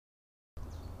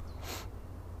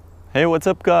Hey, what's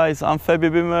up guys? I'm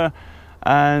Fabio Wibmer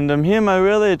and I'm here in my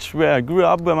village where I grew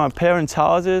up, where my parents'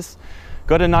 house is.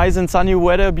 Got a nice and sunny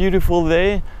weather, beautiful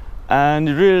day, and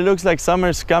it really looks like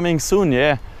summer's coming soon,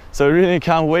 yeah. So I really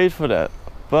can't wait for that.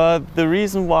 But the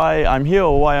reason why I'm here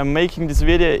or why I'm making this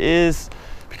video is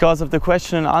because of the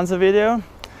question and answer video.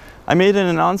 I made an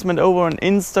announcement over on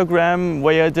Instagram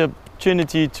where you had the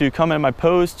opportunity to comment on my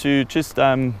post, to just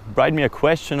write me a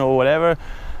question or whatever.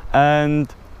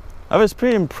 And I was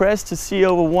pretty impressed to see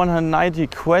over 190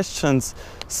 questions.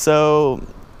 So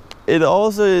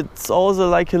it's also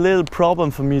like a little problem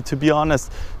for me, to be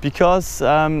honest, because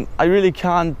I really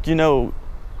can't,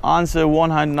 answer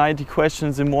 190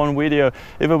 questions in one video.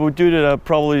 If I would do that, I'd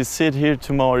probably sit here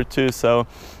tomorrow too. So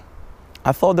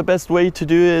I thought the best way to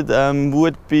do it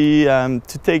would be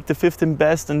to take the 15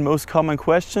 best and most common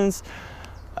questions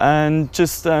and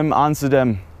just answer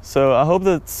them. So I hope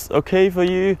that's okay for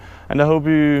you, and I hope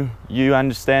you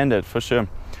understand it for sure.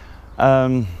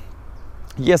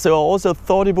 Yeah, so I also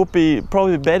thought it would be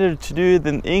probably better to do it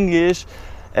in English,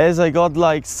 as I got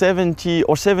like 70 to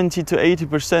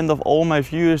 80% of all my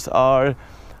viewers are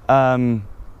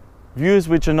viewers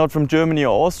which are not from Germany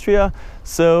or Austria.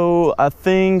 So I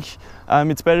think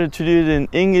it's better to do it in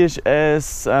English,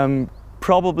 as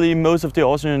probably most of the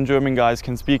Austrian and German guys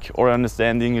can speak or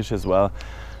understand English as well.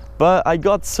 But I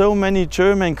got so many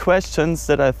German questions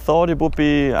that I thought it would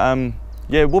be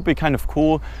it would be kind of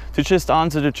cool to just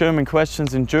answer the German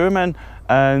questions in German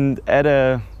and add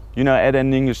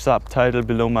an English subtitle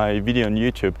below my video on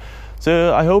YouTube.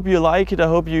 So I hope you like it, I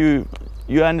hope you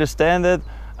understand it,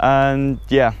 and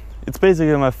yeah, it's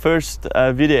basically my first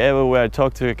video ever where I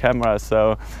talk to a camera,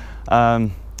 so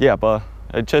yeah, but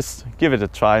just give it a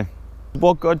try.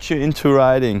 What got you into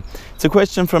riding? It's a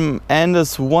question from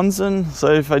Anders Wonson,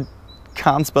 so if I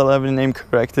can't spell every name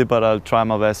correctly, but I'll try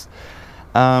my best.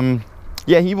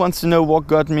 Yeah, he wants to know what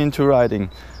got me into riding.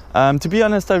 To be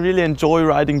honest, I really enjoy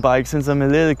riding bikes since I'm a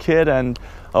little kid, and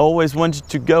I always wanted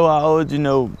to go out,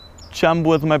 jump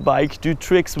with my bike, do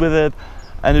tricks with it,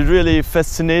 and it really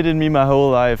fascinated me my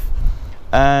whole life.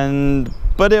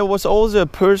 But there was also a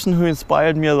person who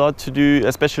inspired me a lot to do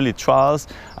especially trials,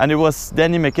 and it was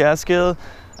Danny McCaskill.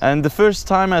 And the first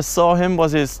time I saw him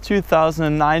was his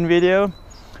 2009 video,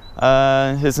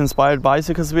 his Inspired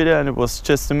Bicycles video, and it was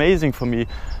just amazing for me.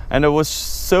 And I was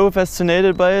so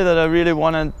fascinated by it that I really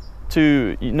wanted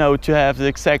to, to have the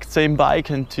exact same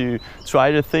bike and to try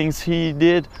the things he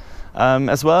did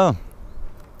as well.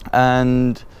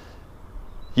 And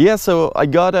yeah, so I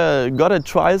got a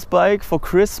trials bike for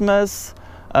Christmas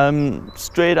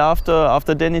straight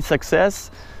after Danny's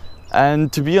success.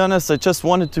 And to be honest, I just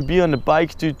wanted to be on the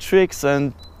bike, do tricks,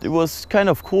 and it was kind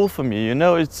of cool for me.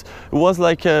 It was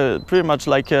like pretty much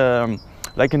like an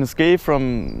escape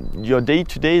from your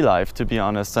day-to-day life, to be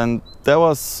honest. And that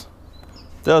was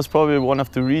probably one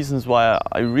of the reasons why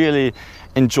I really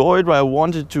enjoyed, why I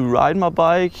wanted to ride my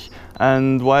bike,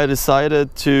 and why I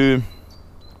decided to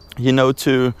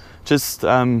to just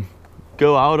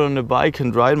go out on the bike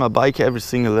and ride my bike every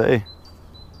single day.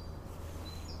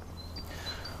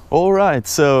 All right,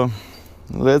 so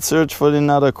let's search for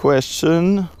another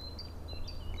question.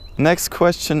 Next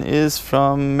question is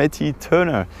from Matty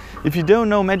Turner. If you don't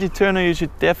know Matty Turner, you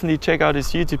should definitely check out his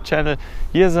YouTube channel.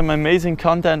 He has some amazing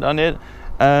content on it,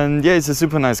 and yeah, he's a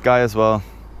super nice guy as well.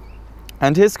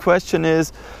 And his question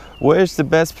is, where's the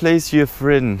best place you've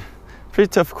ridden? Pretty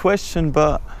tough question,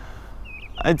 but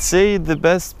I'd say the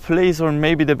best place, or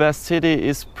maybe the best city,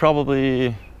 is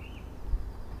probably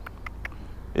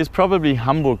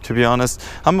Hamburg, to be honest.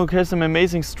 Hamburg has some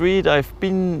amazing street. I've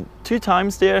been 2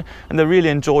 times there and I really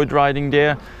enjoyed riding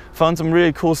there. Found some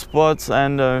really cool spots,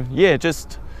 and yeah, it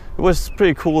was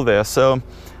pretty cool there. So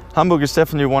Hamburg is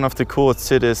definitely one of the coolest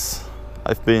cities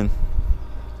I've been.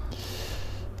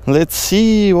 Let's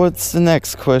see what's the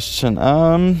next question.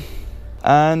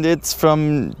 And it's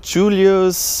from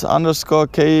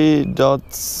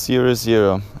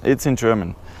Julius_K.00. It's in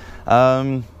German.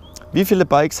 Wie viele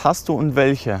Bikes hast du und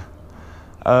welche?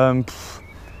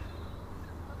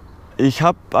 Ich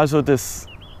habe also das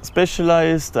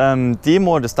Specialized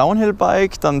Demo, das Downhill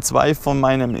Bike, dann 2 von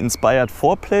meinem Inspired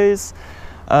 4Plays,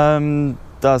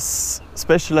 das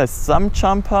Specialized Thumb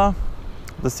Jumper,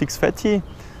 das 650,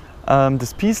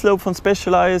 das P-Slope von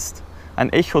Specialized,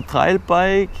 ein Echo Trail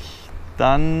Bike,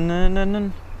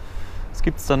 dann, was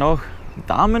gibt es da noch? Ein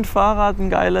Damenfahrrad, ein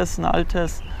geiles, ein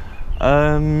altes.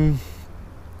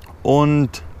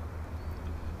 Und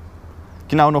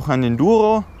genau noch ein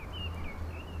Enduro,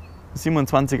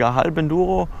 27,5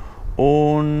 Enduro,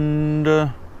 und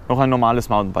noch ein normales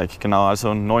Mountainbike, genau,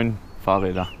 also 9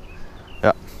 Fahrräder.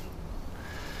 Ja.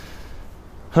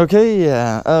 Okay,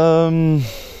 yeah.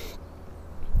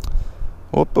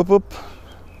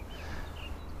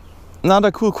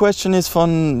 Another cool question is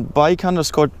from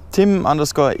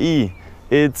bike_Tim_E.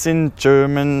 It's in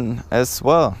German as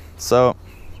well. So,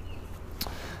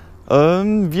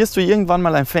 wirst du irgendwann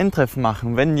mal ein Fan-Treffen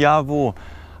machen? Wenn ja, wo?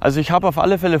 Also ich habe auf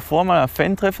alle Fälle vor, mal ein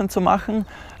Fan-Treffen zu machen.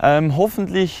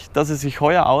 Hoffentlich, dass es sich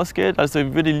heuer ausgeht. Also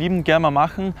ich würde liebend gerne mal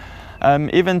machen.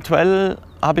 Eventuell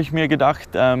habe ich mir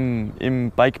gedacht,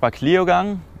 im Bikepark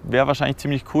Leogang. Wäre wahrscheinlich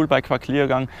ziemlich cool. Bikepark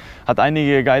Leogang hat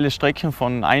einige geile Strecken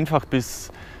von einfach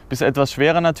bis etwas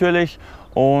schwerer natürlich.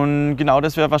 Und genau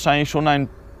das wäre wahrscheinlich schon ein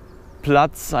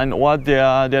Platz, ein Ort,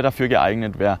 der dafür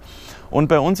geeignet wäre. Und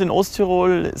bei uns in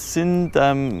Osttirol sind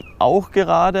auch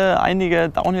gerade einige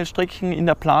Downhill-Strecken in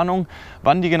der Planung.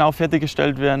 Wann die genau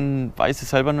fertiggestellt werden, weiß ich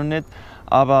selber noch nicht.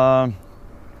 Aber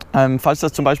falls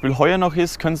das zum Beispiel heuer noch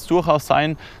ist, könnte es durchaus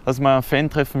sein, dass man ein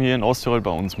Fan-Treffen hier in Osttirol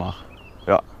bei uns macht.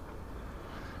 Ja,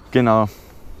 genau.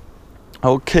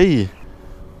 Okay,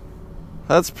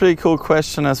 that's a pretty cool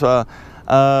question as well.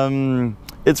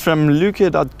 It's from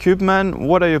Luke.Kübman.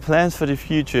 What are your plans for the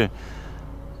future?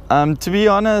 To be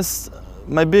honest,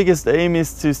 my biggest aim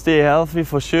is to stay healthy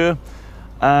for sure.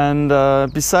 And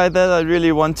beside that, I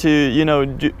really want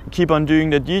to, keep on doing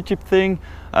that YouTube thing.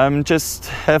 Just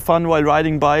have fun while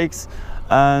riding bikes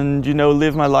and,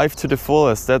 live my life to the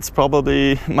fullest. That's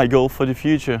probably my goal for the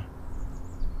future.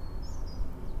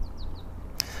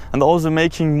 And also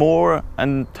making more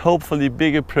and hopefully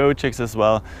bigger projects as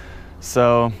well.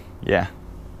 So, yeah.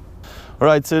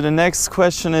 Alright, so the next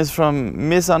question is from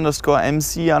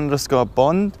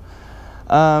Miss_MC_Bond.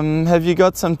 Have you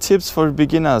got some tips for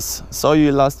beginners? Saw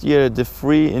you last year at the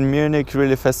Free in Munich,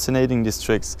 really fascinating these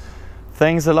tricks.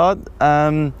 Thanks a lot.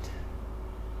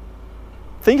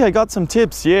 Think I got some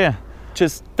tips, yeah.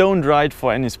 Just don't ride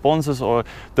for any sponsors or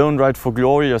don't ride for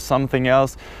glory or something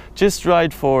else. Just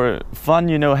ride for fun,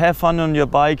 have fun on your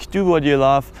bike, do what you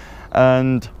love,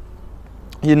 and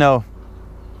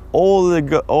all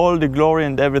the glory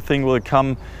and everything will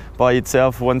come by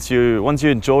itself once you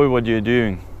enjoy what you're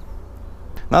doing.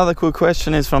 Another cool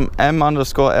question is from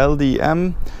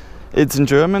M_LDM. It's in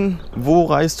German. Wo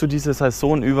reist du diese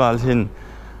Saison überall hin?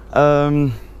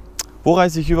 Wo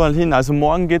reise ich überall hin? Also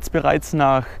morgen geht es bereits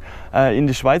in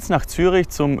die Schweiz, nach Zürich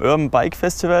zum Urban Bike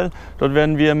Festival. Dort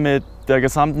werden wir mit dem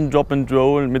gesamten Drop and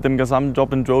Roll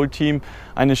Team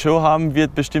eine Show haben.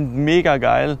 Wird bestimmt mega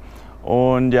geil.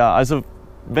 Und ja, also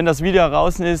wenn das Video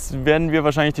draußen ist, werden wir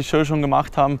wahrscheinlich die Show schon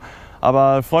gemacht haben.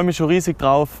 Aber ich freue mich schon riesig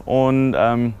drauf und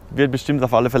wird bestimmt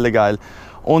auf alle Fälle geil.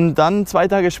 Und dann 2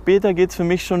 Tage später geht es für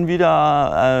mich schon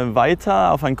wieder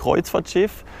weiter auf ein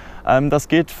Kreuzfahrtschiff. Das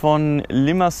geht von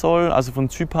Limassol, also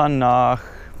von Zypern nach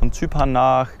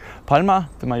Palma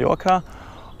de Mallorca.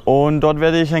 Und dort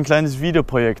werde ich ein kleines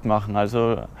Videoprojekt machen.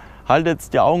 Also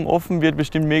haltet die Augen offen, wird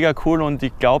bestimmt mega cool und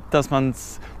ich glaube, dass man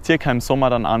es circa im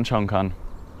Sommer dann anschauen kann.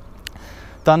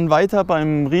 Dann weiter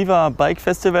beim Riva Bike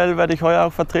Festival werde ich heuer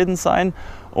auch vertreten sein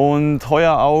und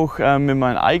heuer auch mit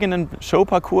meinem eigenen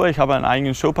Showparcours. Ich habe einen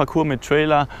eigenen Showparcours mit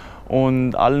Trailer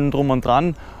und allem drum und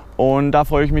dran und da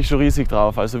freue ich mich schon riesig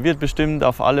drauf. Also wird bestimmt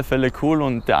auf alle Fälle cool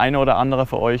und der eine oder andere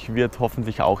von euch wird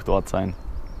hoffentlich auch dort sein.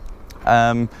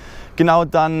 Genau,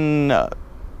 dann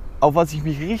auf was ich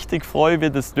mich richtig freue,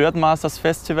 wird das Dirt Masters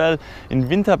Festival in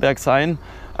Winterberg sein.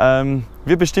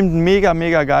 Wird bestimmt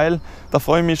mega geil, da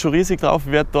freue ich mich schon riesig drauf.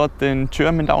 Ich werde dort den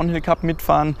German Downhill Cup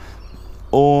mitfahren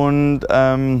und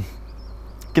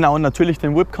genau, und natürlich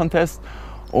den Whip Contest.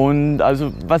 Und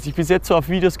also was ich bis jetzt so auf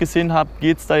Videos gesehen habe,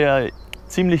 geht es da ja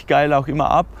ziemlich geil auch immer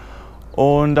ab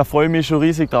und da freue ich mich schon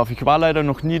riesig drauf. Ich war leider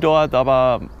noch nie dort,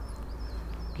 aber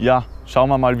ja, schauen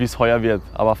wir mal, wie es heuer wird.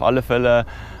 Aber auf alle Fälle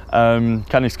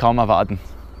kann ich es kaum erwarten.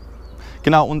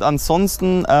 Genau, und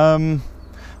ansonsten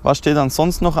was steht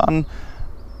ansonsten noch an?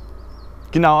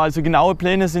 Genau, also genaue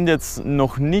Pläne sind jetzt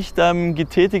noch nicht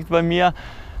getätigt bei mir.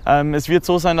 Es wird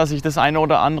so sein, dass ich das eine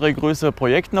oder andere größere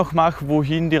Projekt noch mache.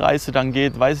 Wohin die Reise dann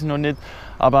geht, weiß ich noch nicht.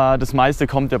 Aber das meiste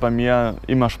kommt ja bei mir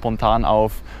immer spontan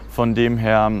auf. Von dem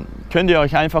her könnt ihr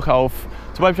euch einfach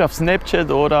zum Beispiel auf Snapchat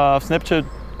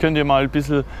könnt ihr mal ein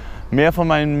bisschen mehr von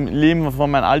meinem Leben, von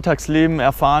meinem Alltagsleben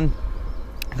erfahren.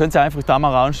 Könnt ihr einfach da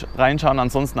mal reinschauen,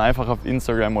 ansonsten einfach auf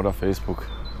Instagram oder Facebook.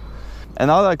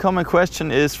 Another common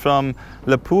question is from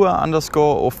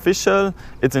Lapua_official.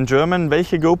 It's in German.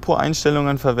 Welche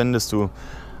GoPro-Einstellungen verwendest du?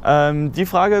 Die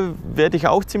Frage werde ich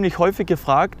auch ziemlich häufig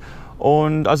gefragt.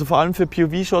 Und also vor allem für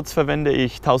POV-Shots verwende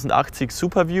ich 1080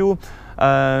 Superview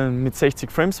mit 60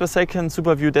 Frames per Second.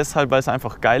 Superview deshalb, weil es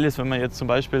einfach geil ist, wenn man jetzt zum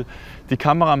Beispiel die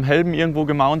Kamera am Helm irgendwo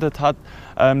gemountet hat.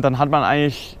 Dann hat man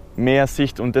eigentlich mehr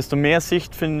Sicht. Und desto mehr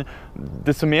Sicht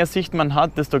man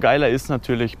hat, desto geiler ist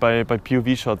natürlich bei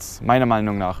POV-Shots, meiner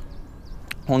Meinung nach.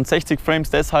 Und 60 Frames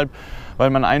deshalb, weil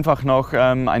man einfach noch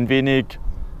ein wenig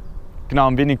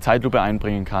Zeitlupe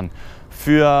einbringen kann.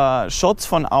 Für Shots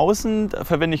von außen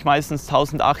verwende ich meistens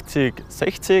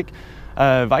 1080-60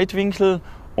 Weitwinkel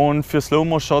und für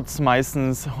Slow-Mo-Shots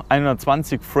meistens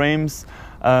 120 Frames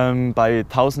bei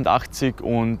 1080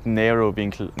 und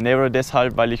Narrow-Winkel. Narrow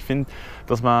deshalb, weil ich finde,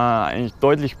 dass man eigentlich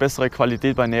deutlich bessere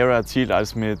Qualität bei Narrow erzielt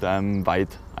als mit weit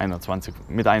 120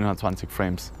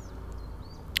 Frames.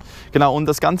 Genau, und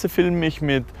das Ganze filme ich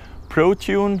mit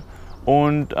ProTune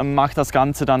und mache das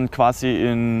Ganze dann quasi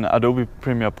in Adobe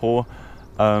Premiere Pro,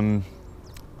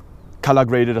 color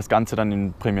grade das Ganze dann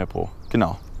in Premiere Pro.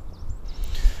 Genau.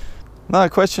 Now, the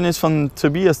question is from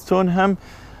Tobias Turnham.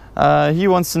 He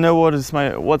wants to know what's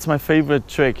my favorite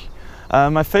trick.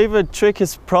 My favorite trick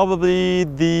is probably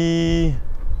the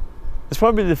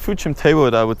foot trim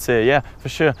tailwhip, I would say. Yeah, for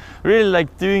sure. Really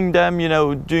like doing them. You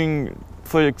know, doing,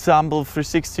 for example,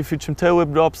 360 foot trim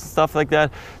tailwhip drops and stuff like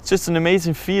that. It's just an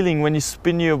amazing feeling when you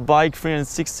spin your bike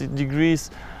 360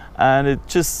 degrees, and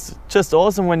it's just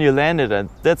awesome when you land it. And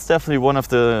that's definitely one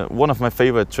of my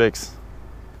favorite tricks.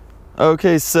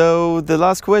 Okay, so the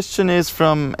last question is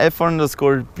from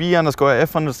f_b_f_mir,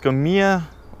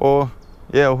 or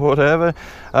yeah, whatever.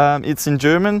 It's in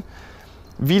German.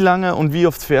 Wie lange und wie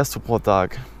oft fährst du pro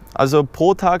Tag? Also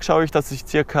pro Tag schaue ich, dass ich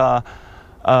circa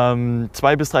 2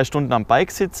 bis 3 Stunden am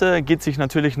Bike sitze. Geht sich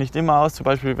natürlich nicht immer aus. Zum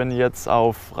Beispiel, wenn ich jetzt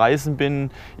auf Reisen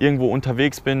bin, irgendwo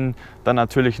unterwegs bin, dann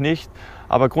natürlich nicht.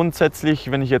 Aber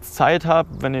grundsätzlich, wenn ich jetzt Zeit habe,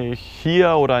 wenn ich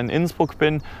hier oder in Innsbruck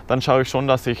bin, dann schaue ich schon,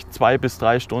 dass ich 2 bis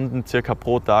 3 Stunden circa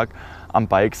pro Tag am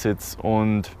Bike sitze.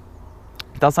 Und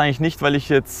das eigentlich nicht, weil ich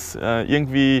jetzt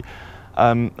irgendwie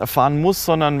fahren muss,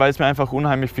 sondern weil es mir einfach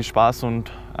unheimlich viel Spaß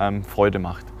und Freude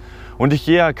macht. Und ich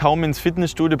gehe ja kaum ins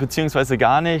Fitnessstudio, beziehungsweise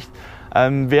gar nicht.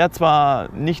 Wäre zwar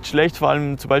nicht schlecht, vor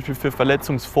allem zum Beispiel für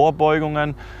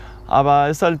Verletzungsvorbeugungen, aber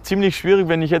es ist halt ziemlich schwierig,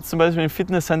 wenn ich jetzt zum Beispiel im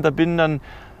Fitnesscenter bin, dann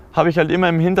habe ich halt immer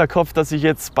im Hinterkopf, dass ich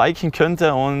jetzt biken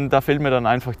könnte und da fehlt mir dann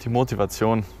einfach die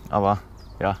Motivation. Aber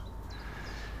ja.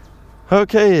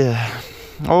 Okay,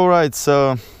 alright,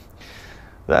 so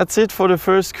that's it for the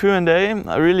first Q&A.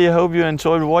 I really hope you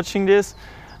enjoyed watching this.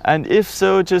 And if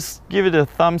so, just give it a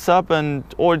thumbs up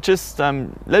or just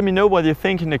let me know what you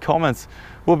think in the comments.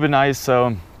 Would be nice.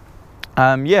 So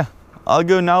yeah, I'll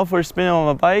go now for a spin on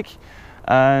my bike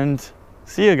and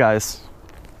see you guys.